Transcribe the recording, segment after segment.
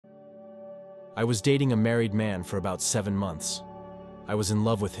I was dating a married man for about 7 months. I was in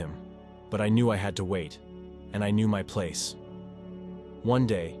love with him, but I knew I had to wait, and I knew my place. One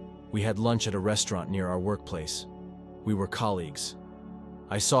day, we had lunch at a restaurant near our workplace. We were colleagues.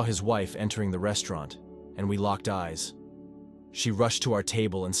 I saw his wife entering the restaurant, and we locked eyes. She rushed to our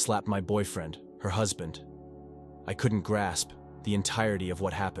table and slapped my boyfriend, her husband. I couldn't grasp the entirety of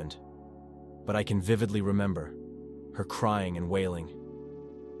what happened, but I can vividly remember her crying and wailing.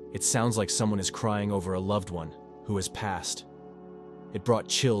 It sounds like someone is crying over a loved one who has passed. It brought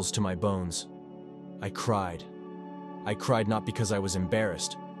chills to my bones. I cried. I cried not because I was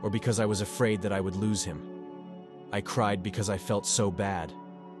embarrassed or because I was afraid that I would lose him. I cried because I felt so bad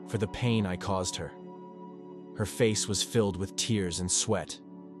for the pain I caused her. Her face was filled with tears and sweat,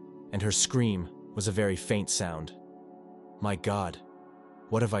 and her scream was a very faint sound. My God,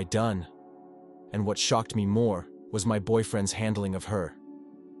 what have I done? And what shocked me more was my boyfriend's handling of her.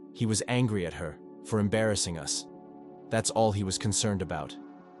 He was angry at her for embarrassing us. That's all he was concerned about.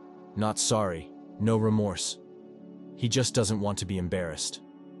 Not sorry, no remorse. He just doesn't want to be embarrassed.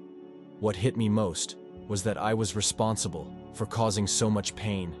 What hit me most was that I was responsible for causing so much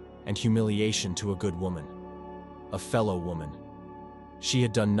pain and humiliation to a good woman, a fellow woman. She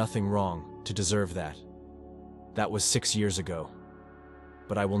had done nothing wrong to deserve that. That was 6 years ago.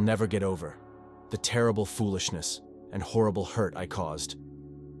 But I will never get over the terrible foolishness and horrible hurt I caused.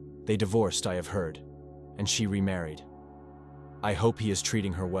 They divorced, I have heard, and she remarried. I hope he is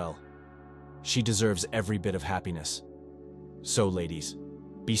treating her well. She deserves every bit of happiness. So, ladies,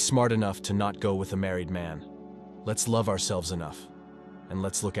 be smart enough to not go with a married man. Let's love ourselves enough, and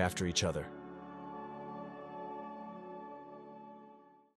let's look after each other.